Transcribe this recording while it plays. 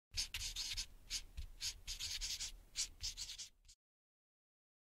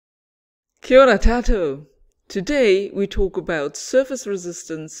Kia ora tātou. Today we talk about surface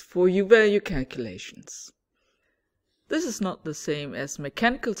resistance for U-value calculations. This is not the same as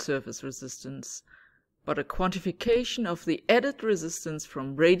mechanical surface resistance, but a quantification of the added resistance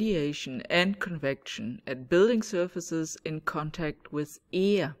from radiation and convection at building surfaces in contact with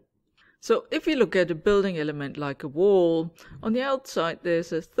air. So if you look at a building element like a wall, on the outside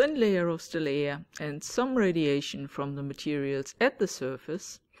there's a thin layer of still air and some radiation from the materials at the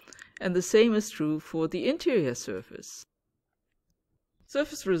surface, and the same is true for the interior surface.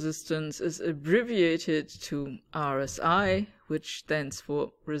 Surface resistance is abbreviated to RSI, which stands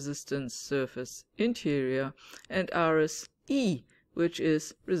for resistance surface interior, and RSE, which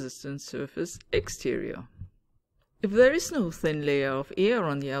is resistance surface exterior. If there is no thin layer of air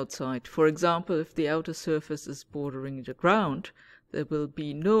on the outside, for example if the outer surface is bordering the ground, there will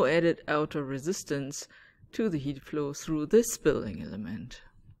be no added outer resistance to the heat flow through this building element.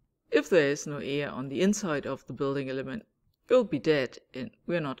 If there is no air on the inside of the building element, it will be dead, and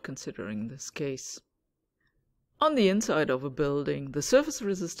we are not considering this case. On the inside of a building, the surface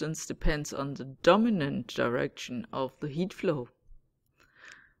resistance depends on the dominant direction of the heat flow.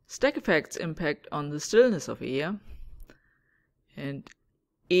 Stack effects impact on the stillness of air, and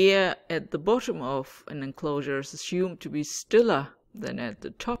air at the bottom of an enclosure is assumed to be stiller than at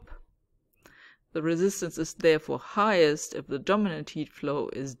the top. The resistance is therefore highest if the dominant heat flow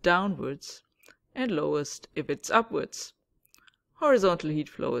is downwards and lowest if it's upwards. Horizontal heat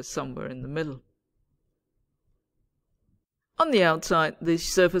flow is somewhere in the middle. On the outside, the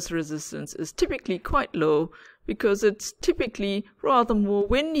surface resistance is typically quite low because it's typically rather more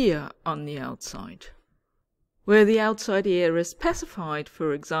windier on the outside. Where the outside air is pacified,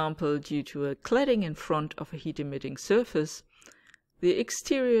 for example due to a cladding in front of a heat-emitting surface, the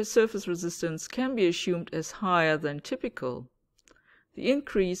exterior surface resistance can be assumed as higher than typical. The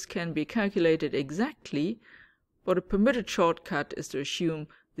increase can be calculated exactly, but a permitted shortcut is to assume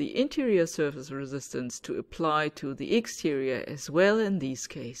the interior surface resistance to apply to the exterior as well in these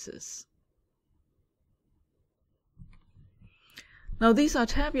cases. Now these are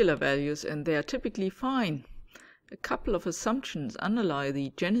tabular values and they are typically fine. A couple of assumptions underlie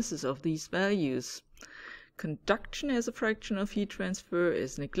the genesis of these values. Conduction as a fraction of heat transfer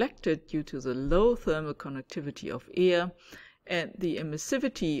is neglected due to the low thermal conductivity of air, and the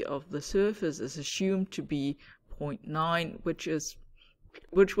emissivity of the surface is assumed to be 0.9,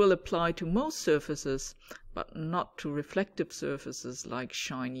 which will apply to most surfaces, but not to reflective surfaces like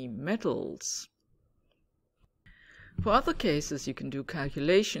shiny metals. For other cases you can do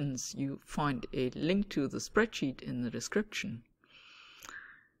calculations. You find a link to the spreadsheet in the description.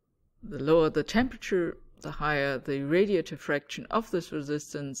 The lower the temperature, the higher the radiative fraction of this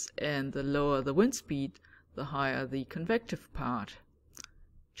resistance, and the lower the wind speed, the higher the convective part.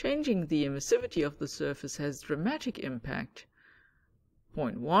 Changing the emissivity of the surface has dramatic impact.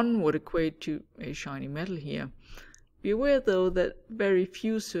 0.1 would equate to a shiny metal here. Be aware though that very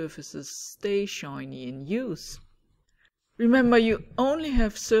few surfaces stay shiny in use. Remember, you only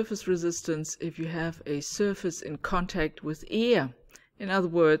have surface resistance if you have a surface in contact with air. In other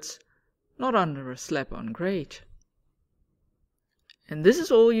words, not under a slap-on grate. And this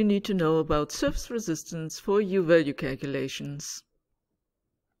is all you need to know about surface resistance for U-value calculations.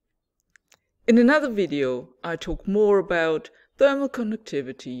 In another video, I talk more about thermal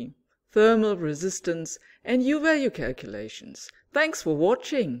conductivity, thermal resistance, and U-value calculations. Thanks for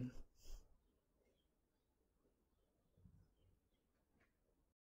watching.